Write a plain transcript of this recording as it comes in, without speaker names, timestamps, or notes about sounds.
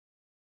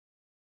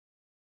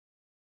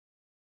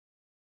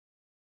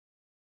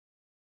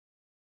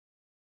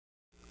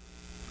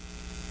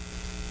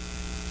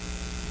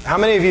How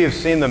many of you have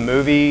seen the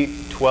movie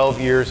 12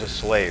 Years a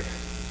Slave?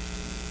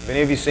 Have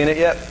any of you seen it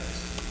yet?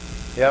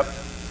 Yep.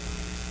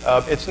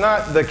 It's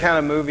not the kind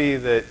of movie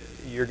that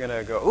you're going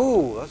to go,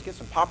 ooh, let's get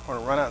some popcorn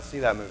and run out and see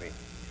that movie.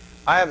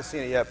 I haven't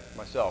seen it yet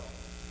myself.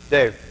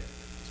 Dave,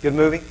 it's a good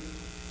movie?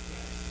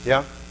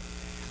 Yeah?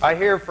 I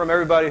hear from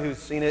everybody who's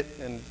seen it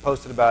and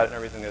posted about it and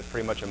everything that it's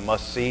pretty much a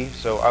must-see,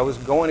 so I was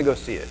going to go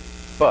see it.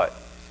 But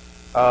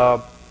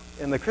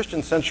in the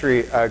Christian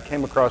Century, I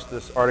came across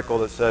this article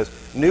that says,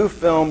 new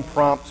film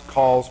prompts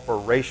calls for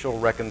racial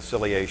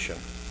reconciliation.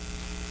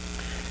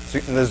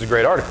 And this is a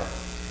great article.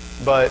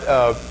 But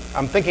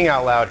I'm thinking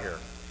out loud here.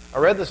 I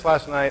read this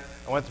last night,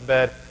 I went to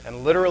bed,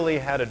 and literally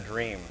had a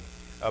dream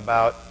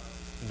about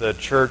the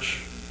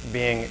church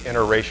being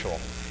interracial.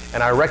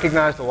 And I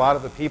recognized a lot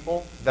of the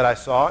people that I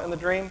saw in the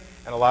dream,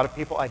 and a lot of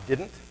people I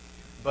didn't.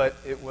 But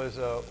it was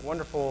a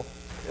wonderful,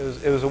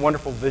 it was a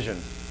wonderful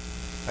vision,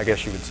 I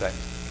guess you would say.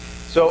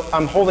 So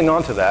I'm holding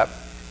on to that,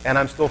 and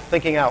I'm still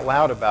thinking out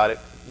loud about it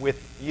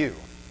with you.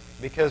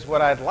 Because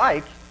what I'd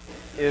like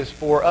is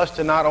for us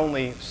to not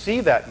only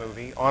see that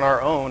movie on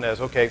our own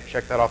as, okay,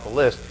 check that off the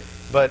list,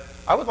 but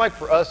I would like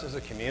for us as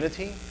a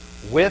community,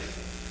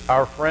 with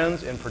our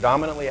friends in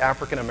predominantly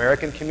African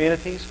American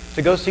communities,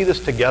 to go see this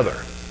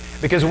together.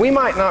 Because we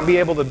might not be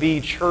able to be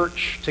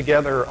church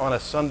together on a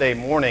Sunday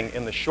morning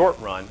in the short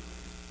run.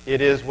 It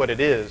is what it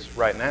is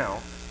right now.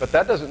 But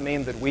that doesn't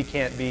mean that we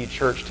can't be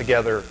church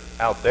together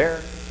out there.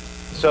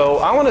 So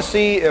I want to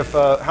see if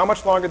how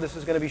much longer this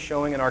is going to be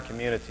showing in our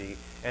community,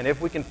 and if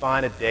we can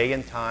find a day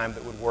and time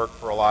that would work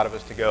for a lot of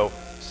us to go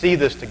see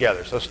this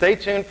together. So stay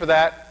tuned for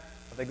that.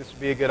 I think this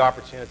would be a good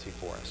opportunity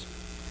for us.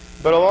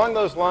 But along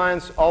those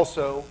lines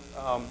also,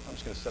 I'm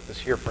just going to set this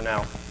here for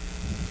now.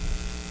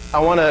 I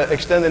want to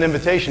extend an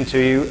invitation to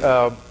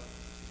you.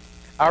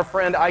 Our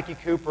friend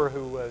Ike Cooper,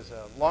 who was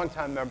a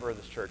longtime member of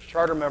this church,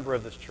 charter member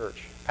of this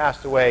church,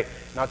 passed away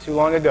not too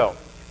long ago,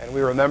 and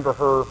we remember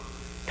her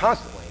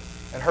constantly.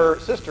 And her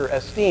sister,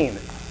 Estine,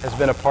 has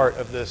been a part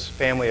of this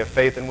family of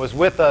faith and was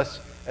with us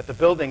at the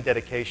building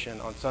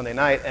dedication on Sunday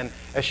night. And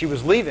as she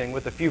was leaving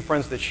with a few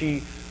friends that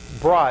she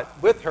brought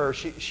with her,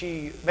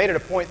 she made it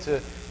a point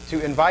to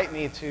invite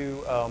me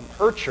to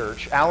her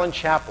church, Allen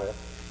Chapel,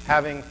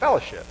 having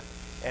fellowship.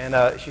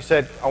 And she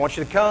said, I want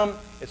you to come.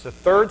 It's the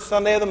third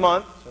Sunday of the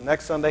month, so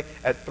next Sunday,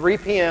 at 3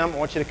 p.m. I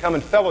want you to come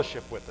and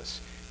fellowship with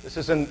us. This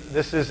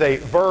is a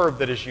verb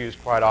that is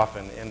used quite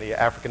often in the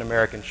African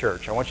American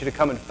church. I want you to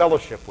come and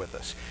fellowship with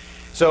us.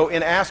 So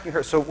in asking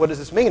her, so what does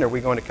this mean? Are we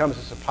going to come? Is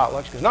this a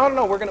potluck? She goes,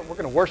 no, we're going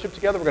to worship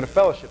together. We're going to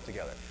fellowship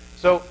together.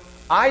 So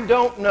I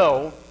don't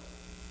know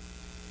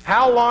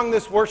how long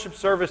this worship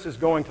service is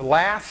going to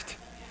last.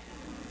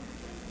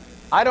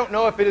 I don't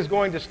know if it is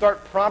going to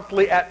start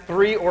promptly at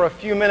 3 or a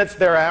few minutes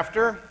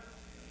thereafter.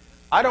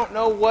 I don't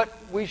know what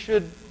we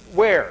should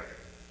wear,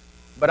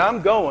 but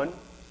I'm going,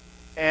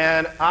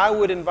 and I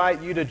would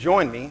invite you to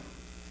join me,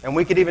 and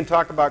we could even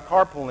talk about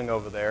carpooling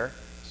over there.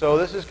 So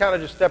this is kind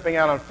of just stepping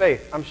out on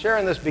faith. I'm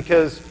sharing this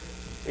because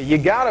you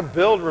got to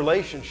build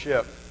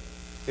relationship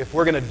if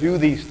we're going to do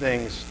these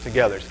things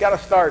together. It's got to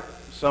start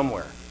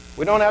somewhere.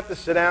 We don't have to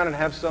sit down and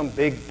have some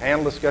big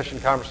panel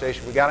discussion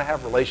conversation. We got to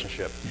have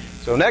relationship.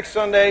 So next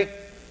Sunday,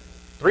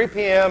 3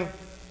 p.m.,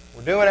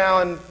 we're doing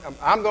Allen.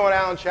 I'm going to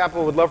Allen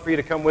Chapel. Would love for you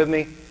to come with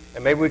me,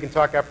 and maybe we can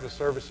talk after the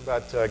service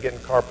about getting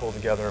carpool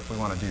together if we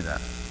want to do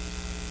that.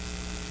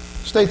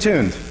 Stay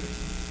tuned.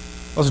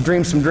 Let's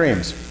dream some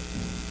dreams.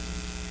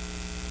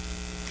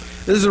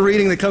 This is a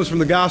reading that comes from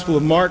the Gospel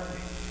of Mark,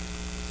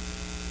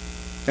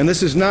 and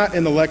this is not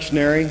in the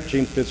lectionary.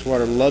 Gene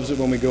Fitzwater loves it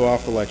when we go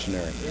off the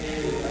lectionary.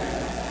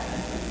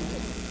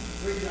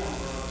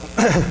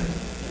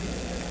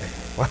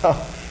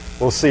 Well,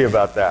 we'll see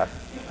about that.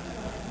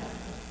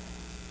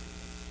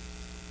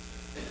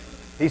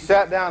 He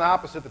sat down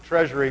opposite the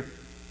treasury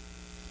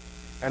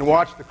and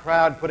watched the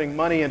crowd putting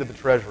money into the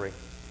treasury.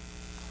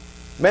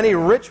 Many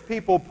rich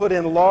people put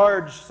in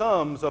large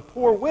sums. A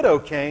poor widow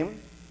came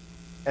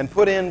and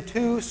put in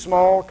 2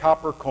 small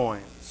copper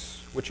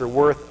coins, which are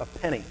worth a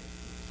penny.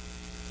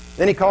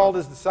 Then he called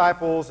his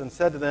disciples and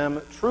said to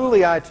them,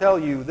 truly I tell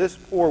you, this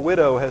poor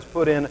widow has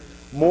put in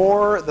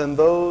more than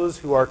those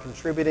who are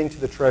contributing to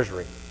the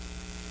treasury.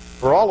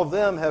 For all of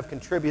them have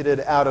contributed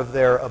out of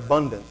their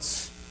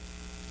abundance.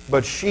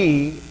 But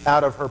she,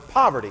 out of her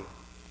poverty,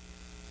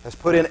 has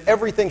put in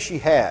everything she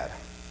had,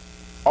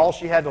 all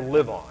she had to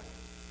live on.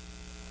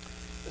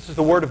 This is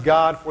the word of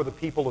God for the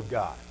people of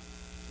God.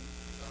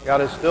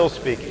 God is still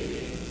speaking.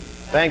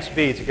 Thanks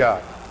be to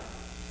God.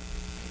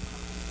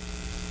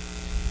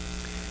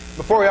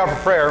 Before we offer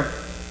prayer,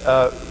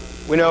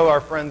 we know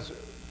our friends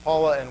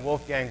Paula and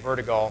Wolfgang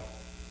Vertigal.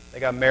 They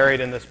got married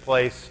in this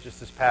place just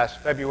this past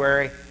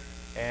February,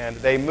 and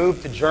they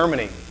moved to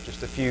Germany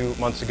just a few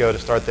months ago to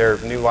start their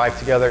new life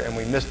together, and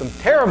we missed them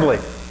terribly.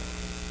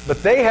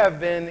 But they have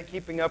been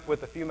keeping up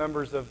with a few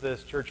members of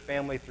this church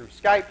family through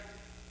Skype,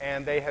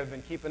 and they have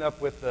been keeping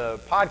up with the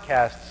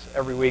podcasts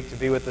every week to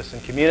be with us in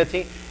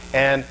community.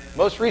 And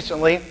most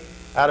recently,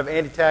 out of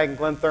Andy Tagg and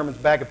Glenn Thurman's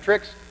Bag of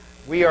Tricks,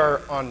 we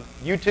are on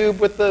YouTube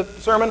with the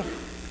sermon,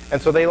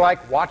 And so they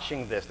like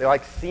watching this. They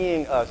like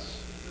seeing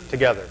us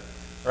together,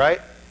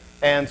 right?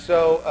 And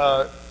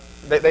so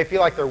they feel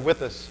like they're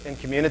with us in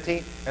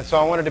community. And so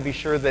I wanted to be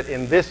sure that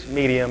in this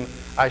medium,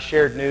 I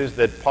shared news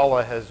that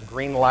Paula has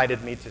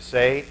green-lighted me to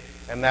say,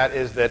 and that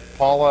is that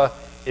Paula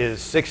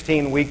is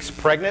 16 weeks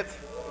pregnant.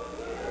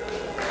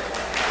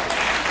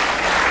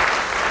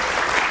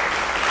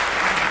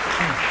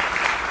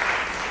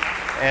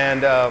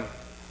 And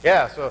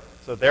yeah, so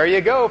there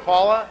you go,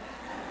 Paula.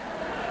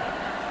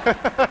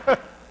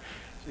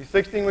 She's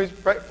 16 weeks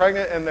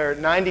pregnant, and they're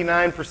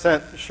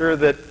 99% sure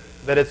that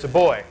it's a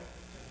boy.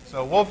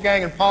 So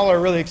Wolfgang and Paula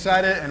are really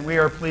excited, and we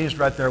are pleased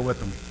right there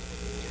with them.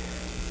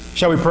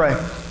 Shall we pray?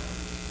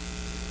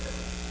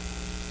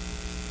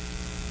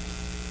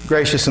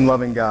 Gracious and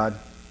loving God,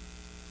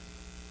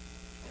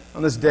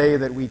 on this day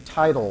that we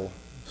title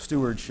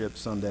Stewardship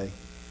Sunday,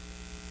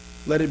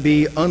 let it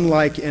be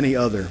unlike any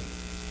other,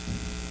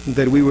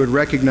 that we would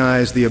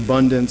recognize the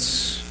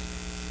abundance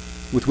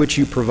with which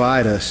you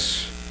provide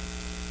us,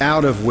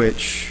 out of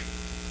which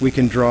we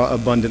can draw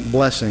abundant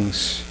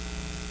blessings.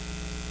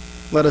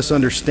 Let us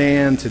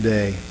understand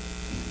today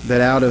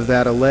that out of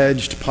that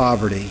alleged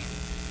poverty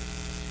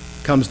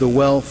comes the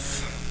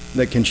wealth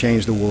that can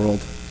change the world.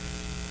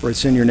 For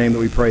it's in your name that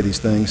we pray these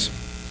things.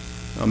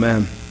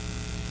 Amen.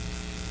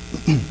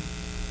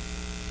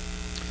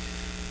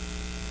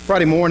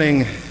 Friday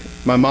morning,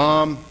 my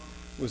mom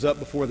was up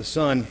before the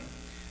sun.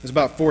 It was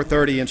about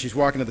 4:30, and she's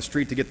walking to the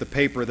street to get the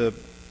paper. The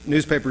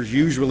newspaper's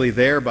usually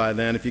there by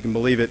then, if you can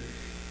believe it.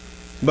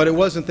 But it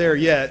wasn't there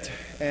yet,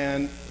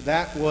 and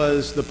that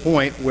was the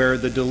point where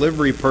the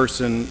delivery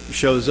person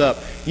shows up.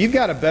 You've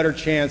got a better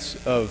chance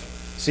of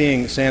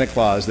seeing Santa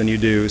Claus than you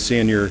do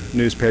seeing your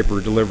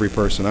newspaper delivery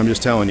person. I'm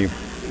just telling you.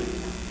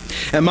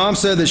 And Mom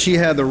said that she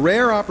had the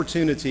rare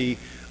opportunity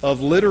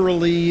of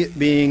literally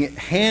being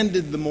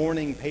handed the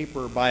morning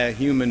paper by a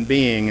human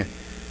being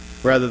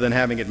rather than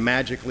having it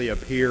magically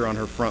appear on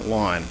her front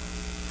lawn.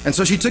 And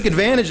so she took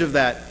advantage of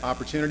that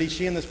opportunity.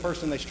 She and this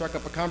person, they struck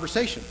up a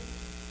conversation.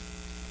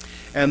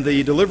 And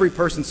the delivery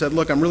person said,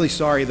 "Look, I'm really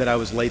sorry that I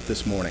was late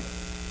this morning.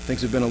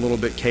 Things have been a little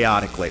bit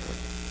chaotic lately."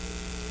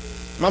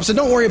 Mom said,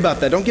 "Don't worry about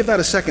that. Don't give that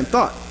a second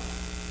thought."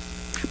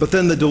 But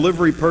then the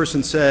delivery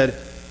person said,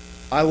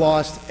 "I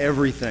lost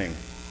everything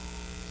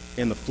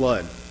in the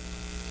flood."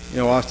 You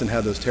know, Austin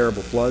had those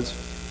terrible floods.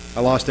 "I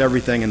lost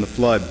everything in the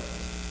flood.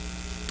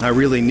 I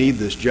really need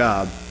this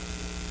job.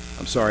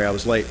 I'm sorry I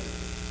was late."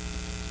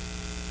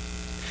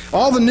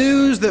 All the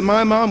news that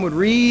my mom would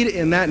read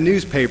in that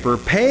newspaper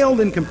paled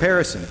in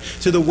comparison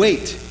to the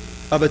weight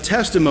of a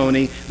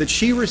testimony that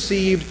she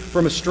received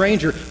from a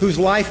stranger whose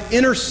life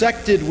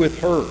intersected with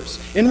hers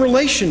in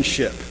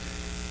relationship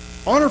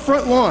on her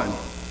front lawn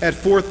at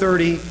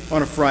 4:30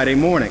 on a Friday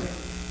morning.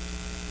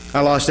 "I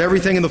lost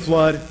everything in the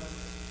flood.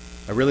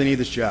 I really need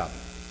this job."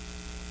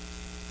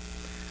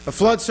 A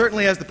flood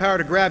certainly has the power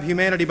to grab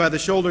humanity by the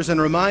shoulders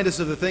and remind us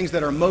of the things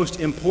that are most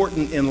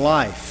important in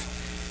life.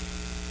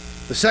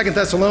 The 2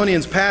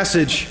 Thessalonians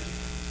passage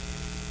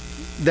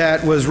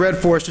that was read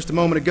for us just a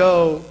moment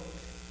ago,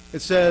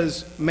 it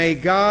says, "May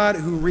God,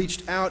 who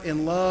reached out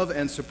in love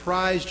and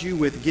surprised you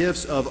with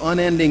gifts of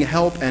unending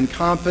help and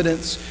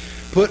confidence,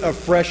 put a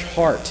fresh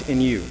heart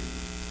in you."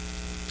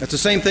 That's the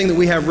same thing that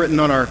we have written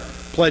on our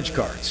pledge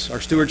cards,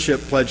 our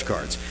stewardship pledge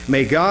cards.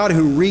 "May God,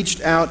 who reached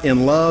out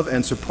in love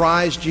and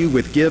surprised you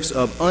with gifts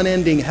of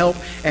unending help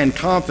and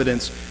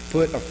confidence,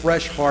 put a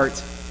fresh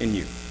heart in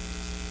you."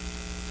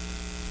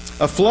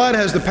 A flood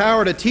has the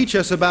power to teach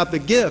us about the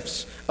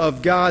gifts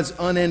of God's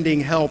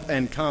unending help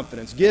and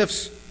confidence,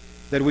 gifts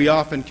that we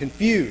often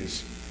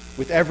confuse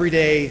with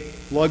everyday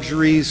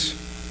luxuries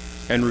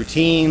and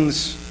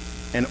routines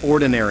and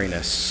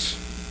ordinariness.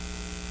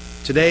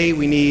 Today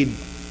we need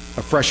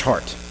a fresh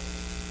heart.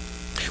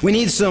 We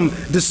need some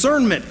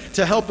discernment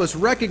to help us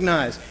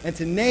recognize and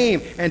to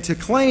name and to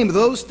claim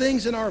those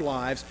things in our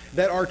lives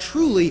that are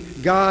truly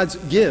God's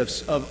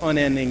gifts of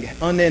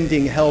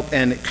unending help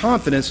and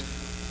confidence,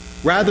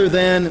 rather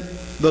than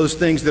those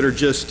things that are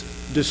just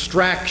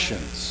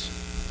distractions.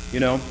 You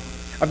know,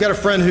 I've got a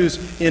friend who's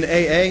in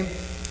AA.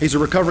 He's a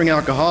recovering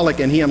alcoholic,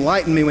 and he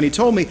enlightened me when he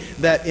told me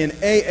that in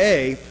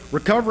AA,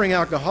 recovering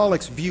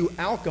alcoholics view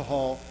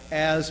alcohol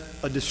as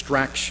a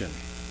distraction.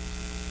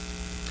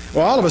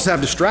 Well, all of us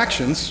have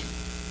distractions,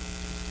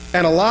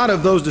 and a lot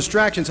of those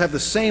distractions have the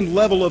same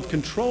level of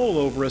control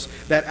over us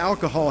that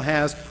alcohol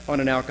has on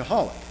an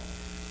alcoholic.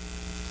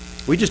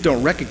 We just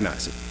don't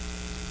recognize it,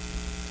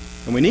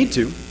 and we need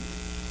to.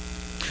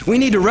 We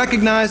need to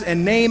recognize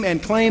and name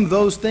and claim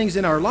those things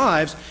in our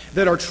lives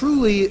that are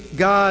truly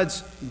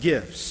God's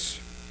gifts,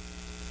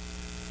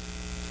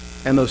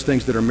 and those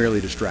things that are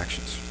merely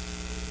distractions.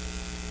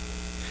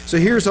 So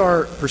here's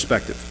our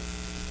perspective.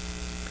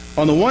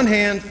 On the one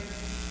hand,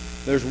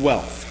 there's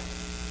wealth.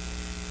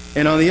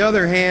 And on the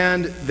other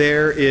hand,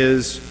 there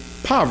is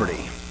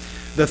poverty.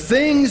 The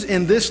things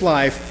in this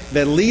life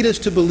that lead us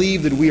to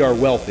believe that we are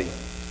wealthy.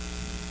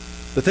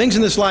 The things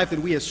in this life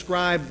that we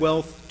ascribe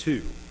wealth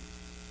to.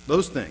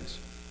 Those things.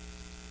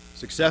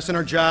 Success in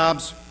our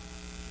jobs,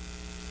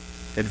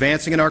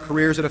 advancing in our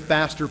careers at a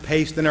faster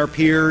pace than our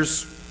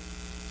peers,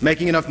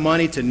 making enough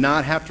money to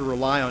not have to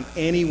rely on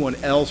anyone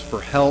else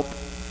for help,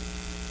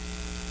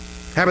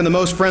 having the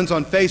most friends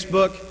on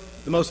Facebook,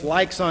 the most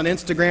likes on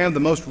Instagram, the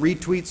most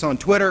retweets on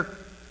Twitter,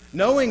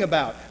 knowing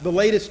about the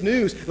latest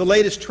news, the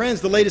latest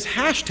trends, the latest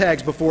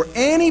hashtags before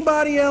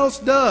anybody else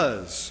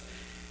does,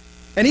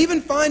 and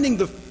even finding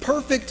the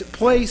perfect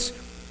place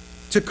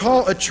to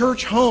call a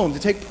church home, to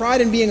take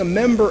pride in being a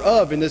member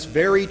of in this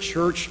very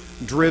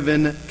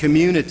church-driven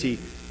community.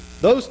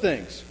 Those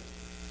things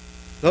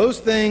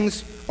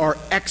are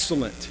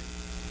excellent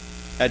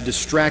at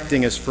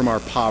distracting us from our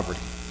poverty.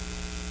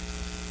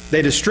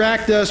 They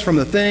distract us from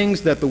the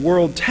things that the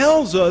world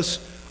tells us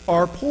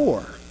are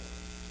poor.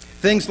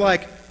 Things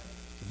like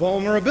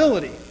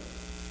vulnerability,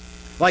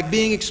 like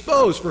being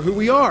exposed for who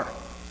we are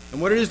and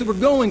what it is that we're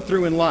going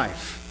through in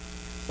life.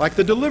 Like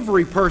the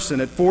delivery person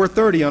at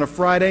 4:30 on a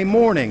Friday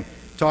morning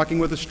talking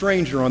with a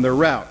stranger on their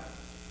route.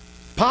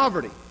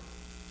 Poverty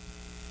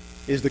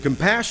is the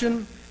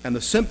compassion and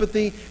the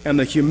sympathy and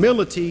the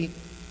humility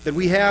that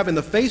we have in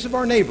the face of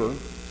our neighbor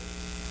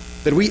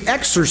that we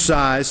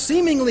exercise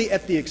seemingly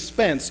at the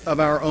expense of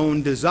our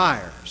own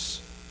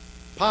desires.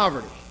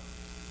 Poverty.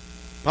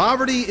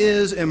 Poverty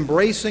is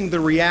embracing the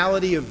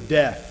reality of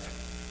death.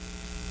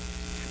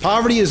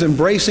 Poverty is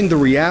embracing the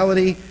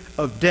reality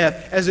of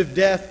death as if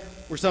death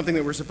were something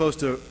that we're supposed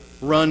to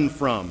run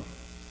from.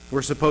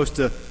 We're supposed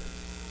to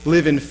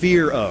live in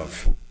fear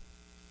of.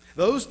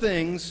 Those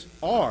things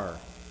are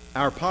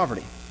our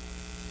poverty.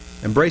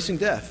 Embracing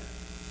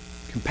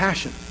death,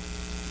 compassion,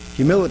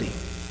 humility,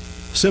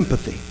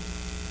 sympathy,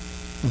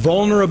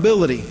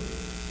 vulnerability.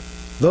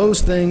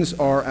 Those things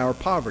are our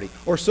poverty.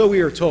 Or so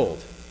we are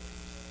told.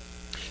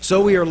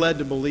 So we are led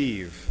to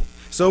believe.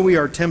 So we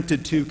are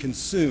tempted to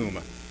consume.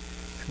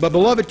 But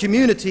beloved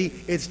community,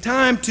 it's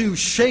time to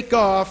shake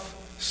off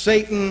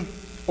Satan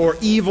or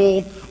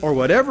evil or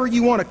whatever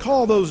you want to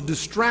call those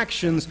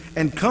distractions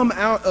and come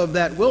out of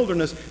that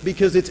wilderness,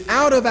 because it's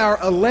out of our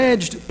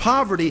alleged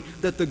poverty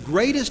that the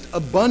greatest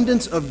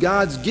abundance of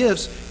God's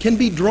gifts can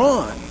be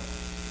drawn.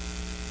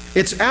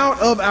 It's out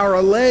of our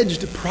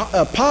alleged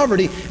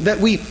poverty that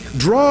we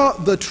draw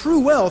the true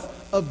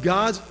wealth of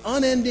God's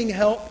unending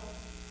help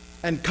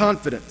and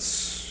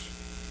confidence.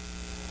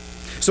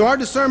 So our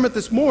discernment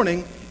this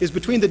morning is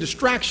between the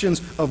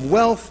distractions of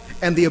wealth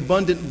and the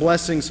abundant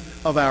blessings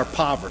of our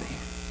poverty.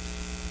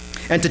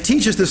 And to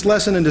teach us this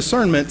lesson in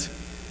discernment,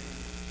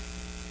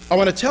 I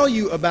want to tell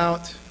you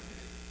about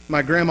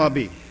my Grandma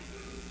B,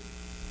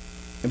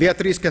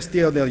 Beatriz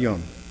Castillo de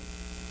Leon.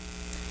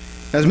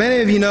 As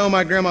many of you know,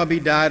 my Grandma B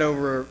died a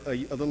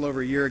little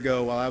over a year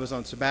ago while I was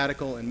on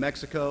sabbatical in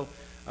Mexico.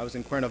 I was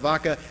in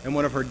Cuernavaca, and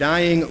one of her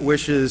dying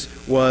wishes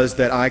was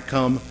that I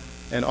come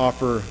and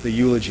offer the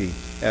eulogy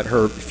at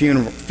her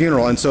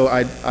funeral. And so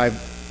I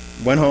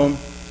went home,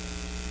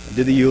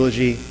 did the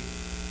eulogy,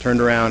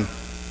 turned around,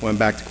 went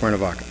back to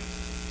Cuernavaca.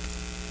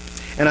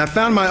 And I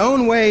found my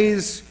own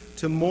ways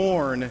to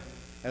mourn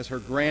as her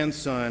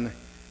grandson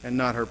and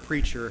not her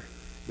preacher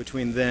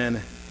between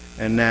then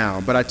and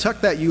now. But I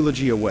tucked that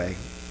eulogy away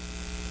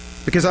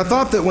because I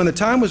thought that when the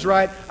time was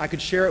right, I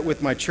could share it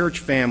with my church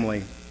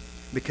family,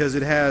 because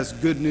it has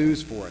good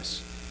news for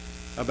us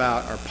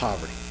about our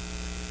poverty.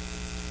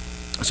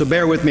 So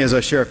bear with me as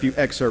I share a few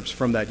excerpts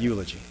from that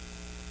eulogy.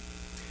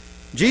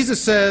 Jesus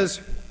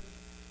says,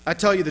 I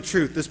tell you the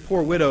truth, this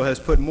poor widow has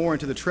put more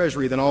into the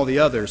treasury than all the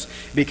others,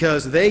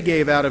 because they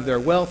gave out of their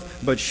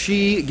wealth, but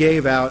she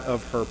gave out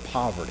of her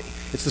poverty.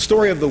 It's the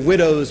story of the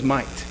widow's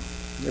mite.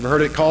 You ever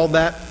heard it called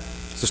that?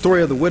 It's the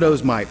story of the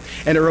widow's mite.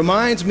 And it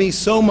reminds me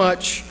so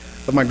much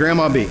of my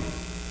Grandma B.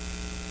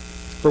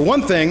 For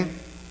one thing,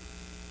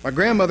 my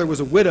grandmother was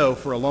a widow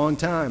for a long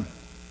time.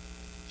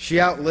 She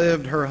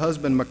outlived her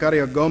husband,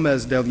 Macario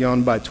Gomez de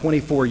Leon, by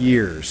 24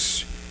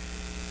 years.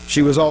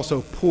 She was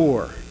also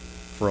poor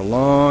for a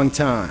long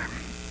time.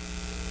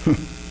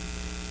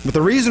 But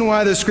the reason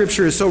why this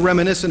scripture is so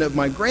reminiscent of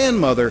my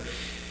grandmother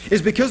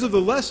is because of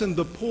the lesson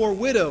the poor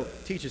widow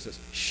teaches us.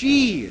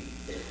 She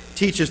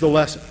teaches the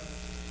lesson.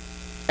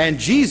 And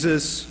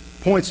Jesus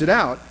points it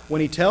out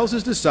when he tells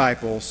his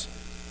disciples,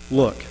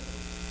 look,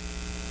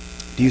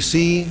 do you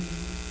see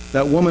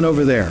that woman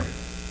over there?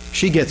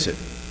 She gets it.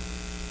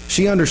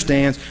 She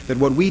understands that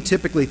what we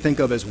typically think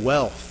of as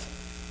wealth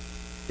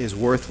is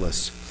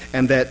worthless,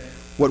 and that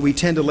what we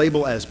tend to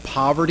label as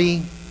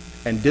poverty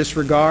and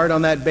disregard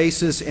on that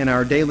basis in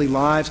our daily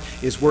lives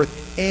is worth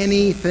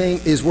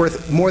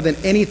more than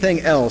anything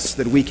else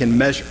that we can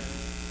measure.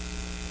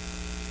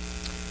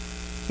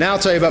 Now I'll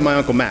tell you about my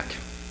Uncle Mac.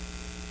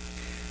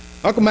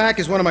 Uncle Mac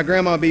is one of my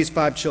Grandma B's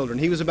 5 children.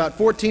 He was about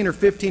 14 or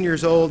 15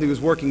 years old. He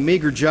was working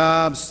meager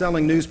jobs,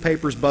 selling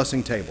newspapers,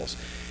 bussing tables.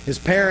 His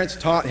parents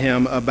taught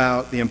him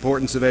about the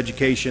importance of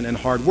education and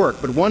hard work.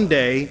 But one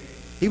day,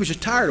 he was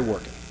just tired of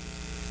working.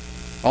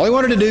 All he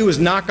wanted to do was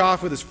knock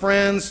off with his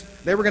friends.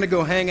 They were going to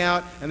go hang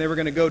out, and they were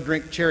going to go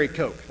drink cherry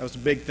Coke. That was a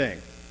big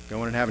thing,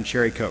 going and having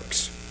cherry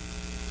Cokes.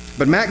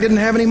 But Mac didn't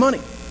have any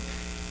money.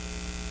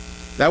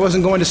 That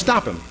wasn't going to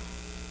stop him.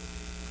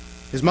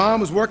 His mom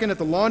was working at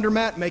the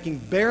laundromat, making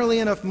barely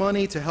enough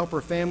money to help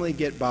her family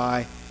get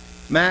by.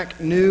 Mac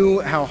knew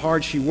how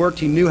hard she worked.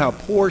 He knew how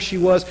poor she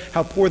was,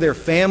 how poor their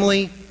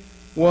family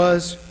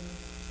was.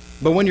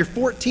 But when you're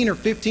 14 or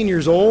 15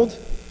 years old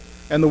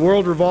and the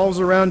world revolves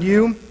around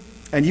you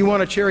and you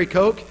want a cherry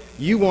Coke,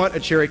 you want a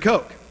cherry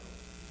Coke.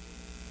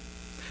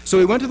 So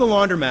he went to the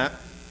laundromat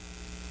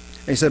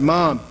and he said,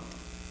 "Mom,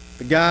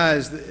 the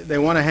guys, they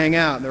want to hang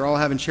out and they're all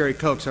having cherry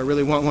Cokes. I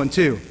really want one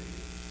too."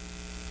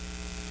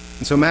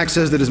 And so Max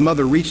says that his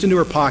mother reached into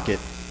her pocket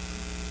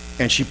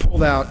and she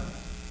pulled out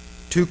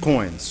 2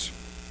 coins.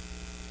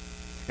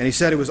 And he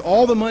said it was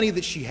all the money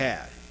that she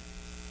had,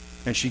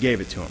 and she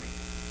gave it to him.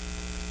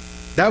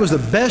 That was the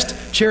best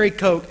cherry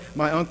Coke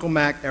my Uncle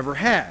Mac ever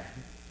had,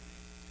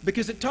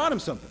 because it taught him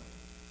something,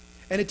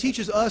 and it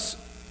teaches us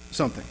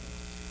something.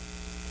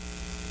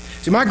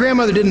 See, my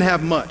grandmother didn't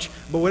have much,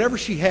 but whatever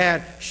she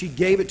had, she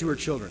gave it to her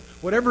children.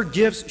 Whatever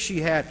gifts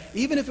she had,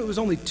 even if it was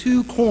only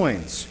 2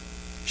 coins,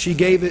 she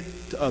gave it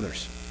to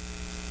others.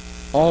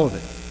 All of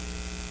it.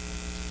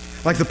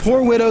 Like the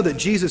poor widow that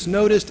Jesus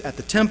noticed at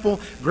the temple,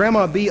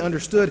 Grandma B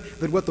understood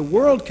that what the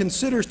world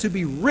considers to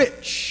be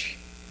rich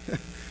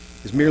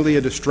is merely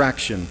a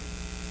distraction.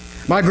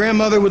 My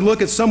grandmother would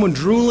look at someone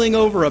drooling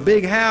over a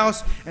big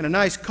house and a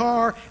nice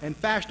car and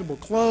fashionable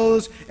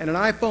clothes and an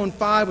iPhone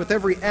 5 with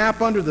every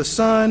app under the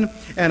sun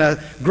and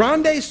a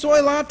grande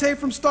soy latte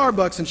from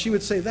Starbucks, and she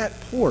would say, "That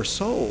poor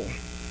soul."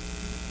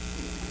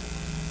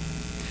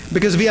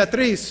 Because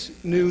Beatriz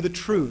knew the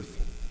truth,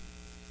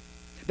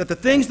 that the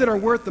things that are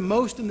worth the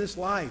most in this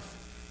life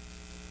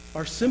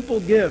are simple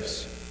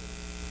gifts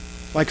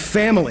like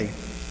family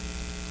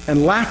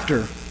and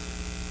laughter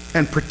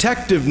and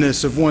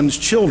protectiveness of one's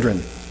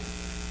children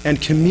and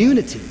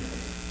community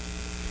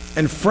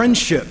and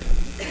friendship.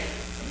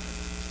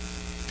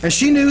 And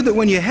she knew that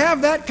when you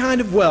have that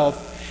kind of wealth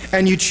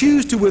and you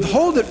choose to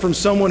withhold it from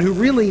someone who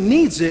really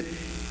needs it,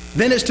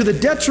 then it's to the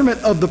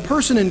detriment of the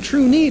person in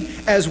true need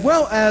as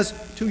well as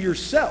to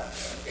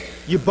yourself.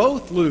 You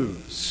both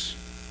lose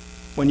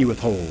when you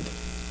withhold.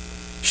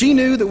 She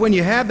knew that when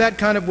you have that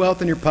kind of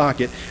wealth in your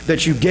pocket,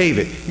 that you gave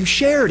it. You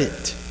shared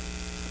it.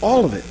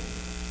 All of it.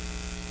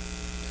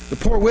 The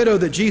poor widow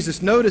that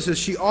Jesus notices,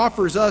 she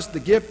offers us the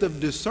gift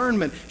of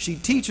discernment. She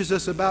teaches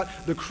us about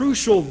the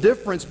crucial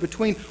difference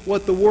between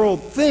what the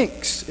world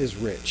thinks is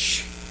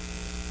rich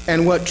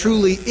and what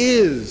truly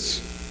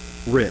is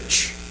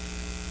rich.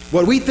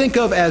 What we think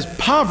of as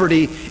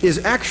poverty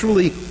is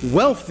actually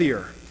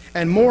wealthier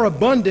and more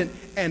abundant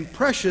and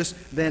precious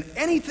than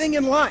anything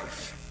in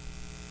life.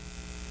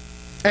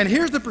 And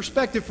here's the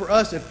perspective for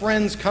us at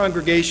Friends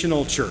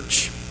Congregational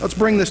Church. Let's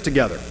bring this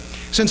together.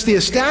 Since the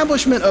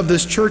establishment of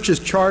this church's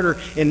charter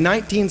in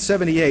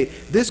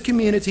 1978, this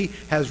community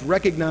has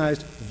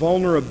recognized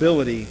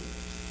vulnerability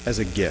as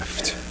a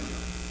gift.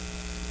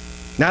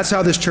 And that's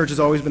how this church has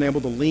always been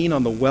able to lean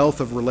on the wealth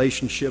of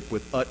relationship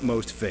with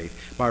utmost faith,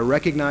 by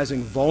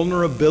recognizing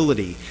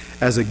vulnerability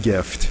as a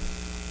gift.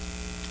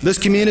 This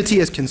community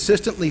has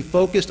consistently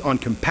focused on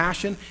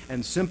compassion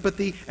and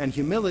sympathy and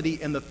humility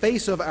in the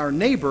face of our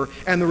neighbor,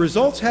 and the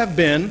results have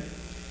been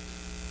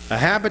a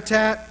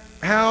Habitat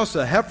House,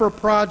 a Heifer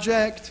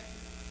Project,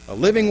 a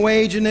Living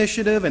Wage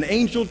Initiative, an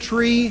Angel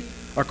Tree,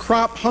 a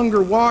Crop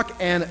Hunger Walk,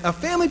 and a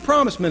Family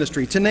Promise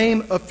Ministry, to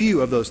name a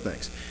few of those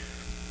things.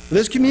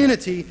 This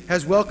community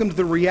has welcomed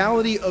the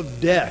reality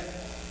of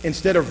death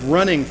instead of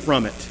running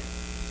from it.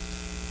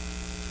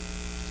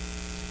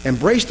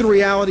 Embrace the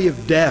reality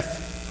of death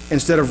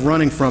instead of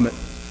running from it.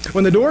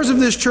 When the doors of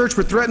this church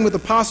were threatened with the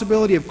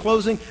possibility of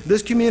closing,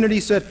 this community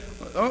said,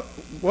 "Oh,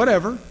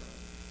 whatever."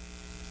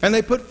 And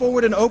they put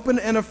forward an open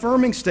and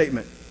affirming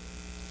statement.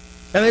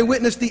 And they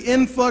witnessed the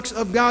influx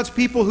of God's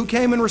people who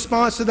came in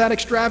response to that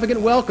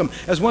extravagant welcome.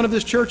 As one of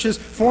this church's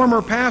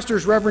former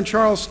pastors, Reverend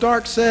Charles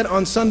Stark, said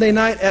on Sunday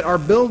night at our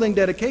building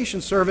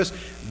dedication service,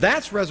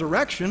 "That's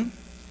resurrection."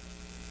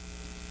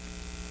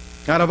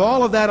 Out of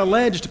all of that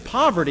alleged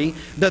poverty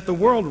that the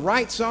world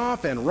writes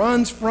off and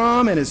runs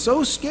from and is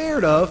so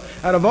scared of,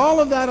 out of all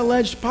of that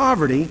alleged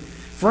poverty,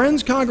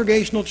 Friends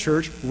Congregational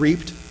Church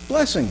reaped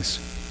blessings.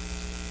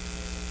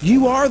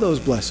 You are those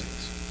blessings.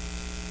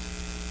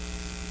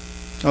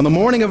 On the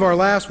morning of our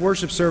last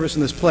worship service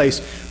in this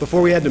place,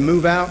 before we had to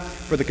move out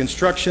for the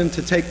construction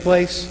to take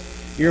place,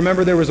 you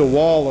remember there was a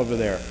wall over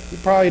there. You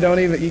probably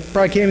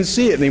can't even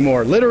see it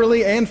anymore,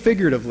 literally and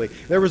figuratively.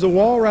 There was a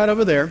wall right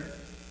over there.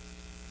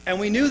 And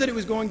we knew that it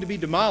was going to be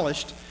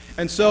demolished.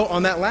 And so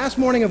on that last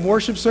morning of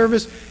worship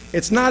service,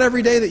 it's not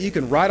every day that you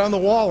can write on the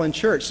wall in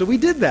church. So we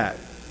did that.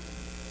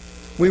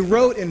 We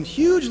wrote in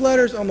huge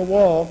letters on the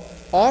wall,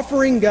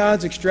 "Offering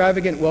God's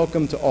extravagant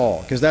welcome to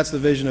all," because that's the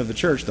vision of the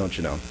church, don't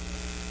you know?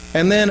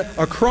 And then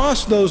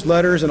across those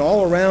letters and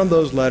all around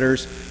those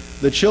letters,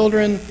 the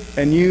children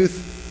and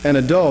youth and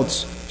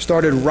adults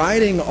started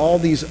writing all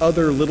these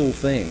other little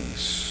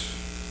things.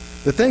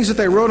 The things that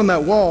they wrote on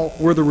that wall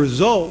were the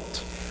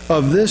result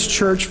of this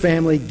church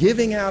family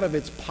giving out of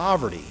its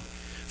poverty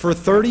for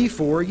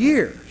 34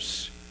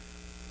 years.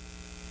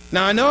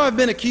 Now, I know I've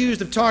been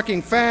accused of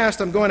talking fast.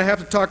 I'm going to have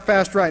to talk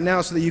fast right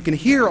now so that you can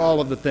hear all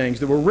of the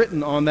things that were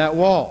written on that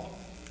wall.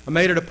 I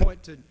made it a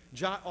point to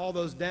jot all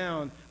those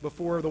down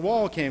before the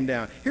wall came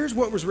down. Here's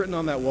what was written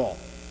on that wall.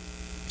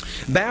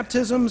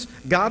 Baptisms,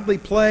 godly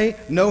play,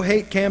 no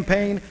hate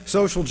campaign,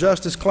 social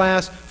justice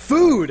class,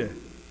 food,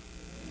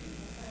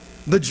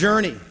 the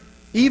journey.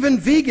 Even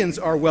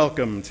vegans are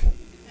welcomed.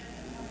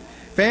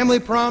 Family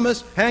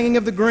promise, hanging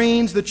of the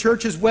greens, the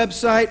church's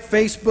website,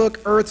 Facebook,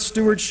 earth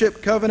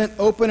stewardship covenant,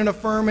 open and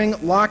affirming,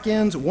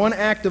 lock-ins, one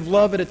act of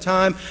love at a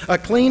time. A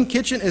clean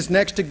kitchen is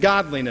next to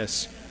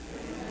godliness.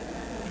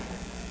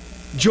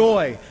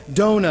 Joy,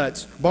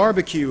 donuts,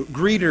 barbecue,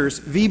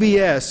 greeters,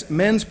 VBS,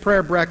 men's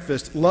prayer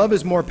breakfast, love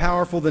is more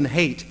powerful than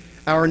hate,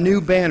 our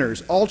new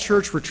banners, all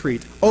church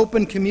retreat,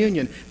 open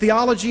communion,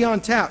 theology on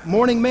tap,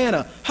 morning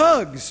manna,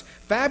 hugs,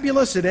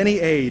 fabulous at any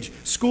age,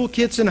 school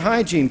kits and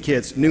hygiene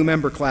kits, new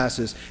member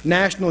classes,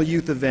 national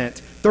youth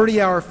event,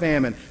 30-hour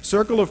famine,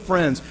 circle of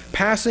friends,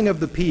 passing of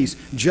the peace,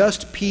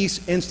 Just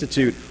Peace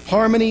Institute,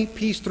 harmony,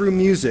 peace through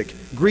music,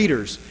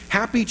 greeters,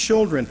 happy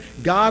children,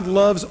 God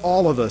loves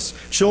all of us,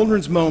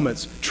 children's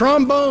moments,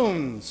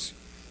 trombones,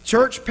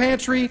 church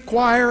pantry,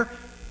 choir,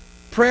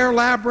 prayer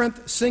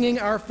labyrinth, singing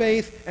our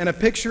faith, and a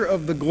picture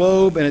of the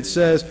globe, and it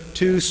says,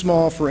 too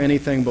small for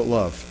anything but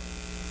love.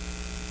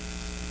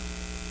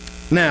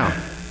 Now,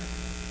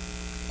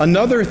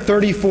 another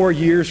 34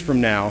 years from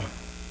now,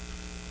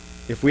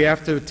 if we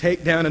have to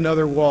take down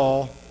another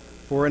wall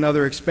for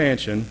another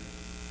expansion,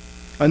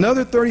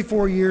 another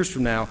 34 years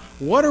from now,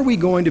 what are we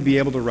going to be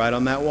able to write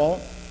on that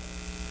wall?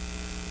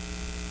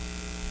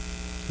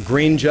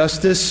 Green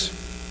justice,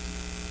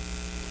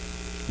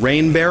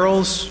 rain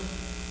barrels,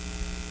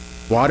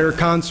 water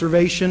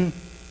conservation,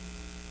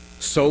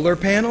 solar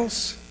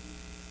panels,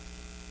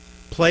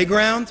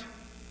 playground,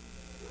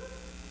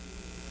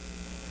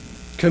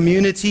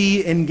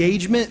 community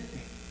engagement,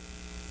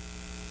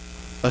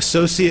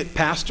 associate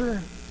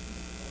pastor.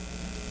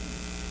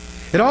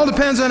 It all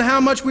depends on how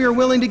much we are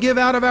willing to give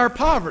out of our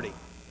poverty.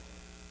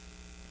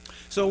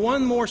 So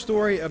one more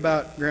story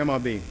about Grandma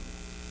B.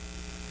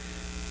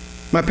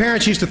 My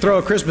parents used to throw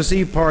a Christmas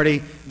Eve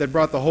party that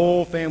brought the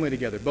whole family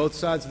together, both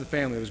sides of the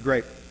family. It was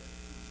great.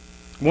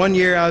 One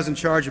year I was in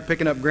charge of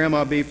picking up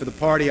Grandma B for the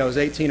party. I was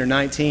 18 or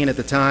 19 at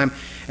the time.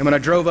 And when I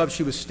drove up,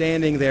 she was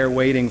standing there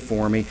waiting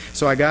for me.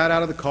 So I got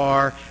out of the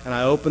car and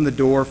I opened the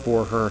door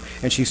for her.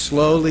 And she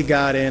slowly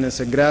got in and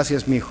said,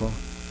 "Gracias, mijo."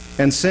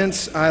 And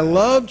since I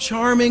love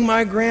charming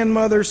my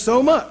grandmother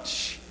so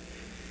much,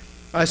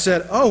 I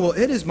said, "Oh, well,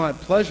 it is my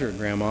pleasure,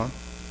 Grandma.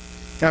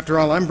 After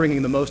all, I'm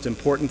bringing the most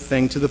important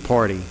thing to the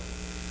party.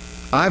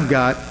 I've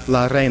got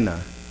la reina.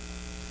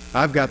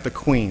 I've got the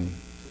queen."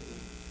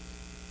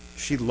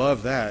 She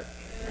loved that.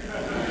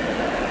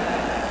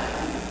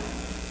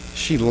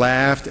 She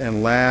laughed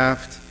and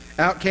laughed.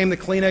 Out came the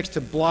Kleenex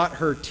to blot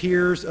her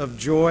tears of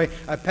joy.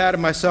 I patted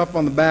myself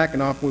on the back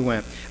and off we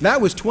went.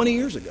 That was 20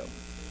 years ago.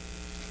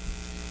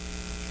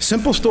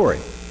 Simple story.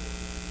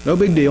 No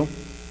big deal.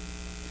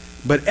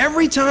 But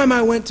every time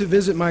I went to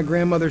visit my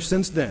grandmother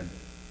since then,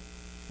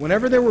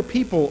 whenever there were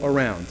people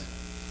around,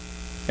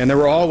 and there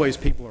were always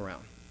people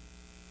around,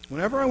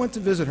 whenever I went to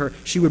visit her,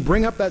 she would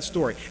bring up that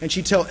story, and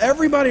she'd tell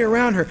everybody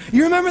around her,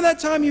 "You remember that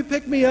time you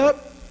picked me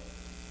up?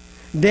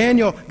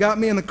 Daniel got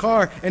me in the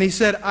car, and he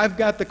said, 'I've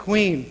got the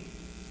queen.'"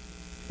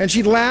 And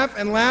she'd laugh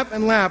and laugh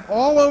and laugh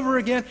all over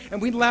again,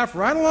 and we'd laugh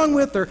right along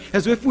with her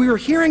as if we were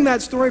hearing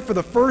that story for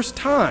the first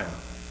time.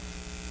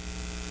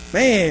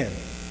 Man,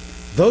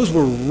 those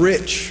were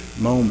rich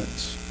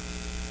moments.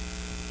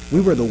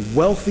 We were the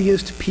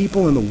wealthiest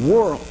people in the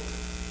world.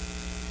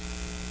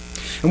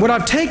 And what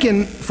I've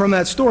taken from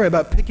that story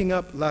about picking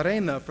up La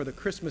Reina for the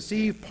Christmas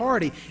Eve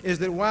party is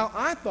that while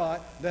I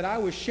thought that I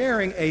was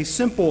sharing a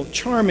simple,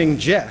 charming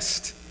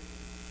jest,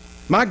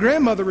 my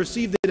grandmother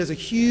received it as a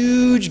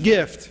huge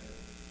gift.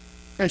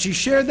 And she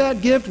shared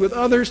that gift with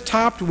others,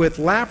 topped with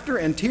laughter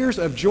and tears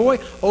of joy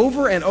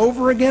over and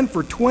over again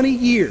for 20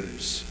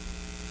 years.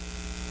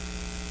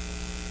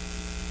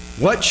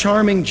 What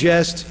charming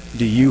jest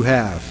do you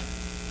have?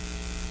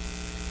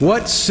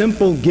 What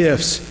simple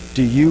gifts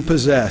do you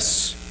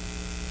possess?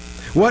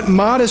 What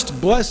modest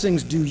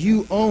blessings do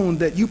you own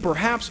that you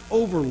perhaps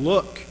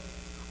overlook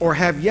or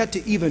have yet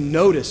to even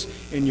notice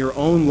in your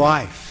own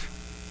life?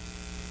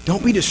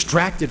 Don't be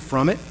distracted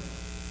from it.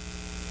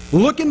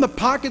 Look in the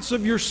pockets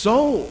of your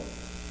soul.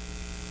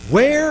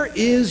 Where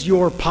is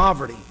your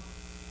poverty?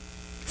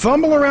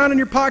 Fumble around in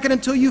your pocket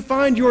until you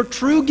find your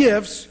true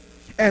gifts,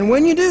 and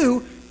when you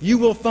do, you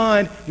will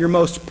find your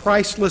most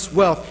priceless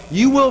wealth.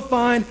 You will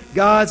find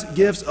God's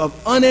gifts of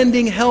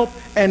unending help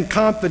and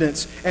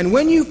confidence. And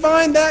when you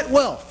find that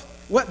wealth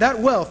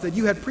that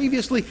you had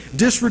previously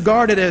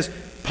disregarded as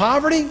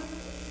poverty,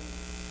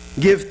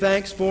 give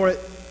thanks for it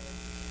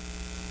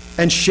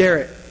and share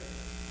it.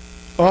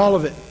 All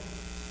of it.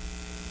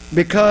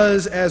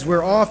 Because, as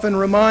we're often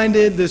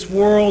reminded, this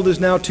world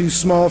is now too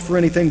small for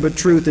anything but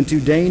truth and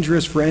too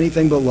dangerous for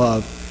anything but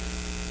love.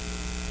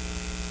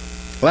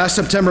 Last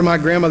September, my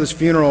grandmother's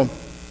funeral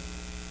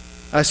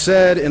I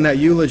said in that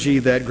eulogy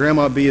that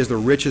Grandma B is the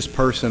richest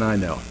person I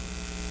know.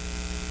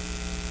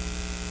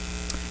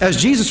 As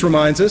Jesus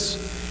reminds us,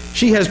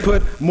 she has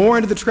put more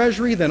into the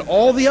treasury than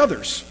all the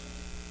others.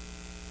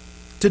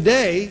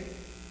 Today,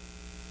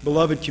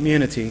 beloved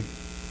community,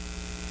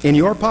 in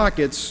your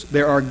pockets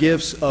there are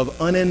gifts of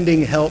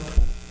unending help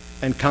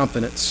and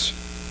confidence.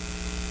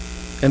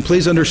 And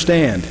please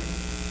understand,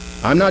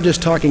 I'm not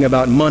just talking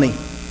about money.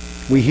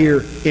 We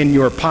hear in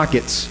your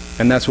pockets,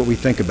 and that's what we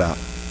think about.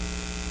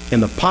 In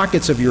the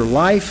pockets of your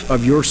life,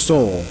 of your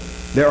soul,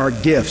 there are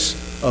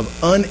gifts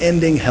of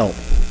unending help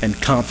and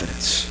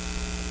confidence.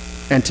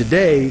 And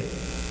today,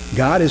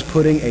 God is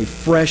putting a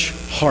fresh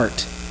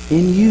heart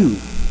in you.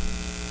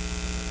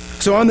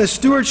 So on this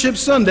Stewardship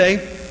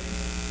Sunday,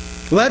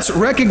 let's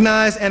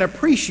recognize and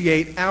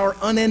appreciate our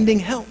unending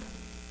help.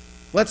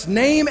 Let's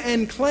name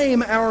and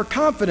claim our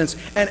confidence.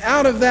 And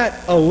out of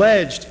that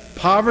alleged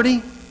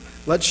poverty,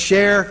 let's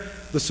share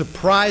the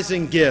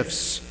surprising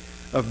gifts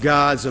of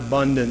God's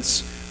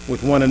abundance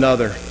with one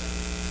another.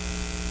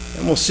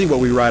 And we'll see what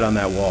we write on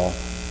that wall.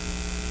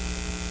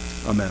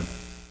 Amen.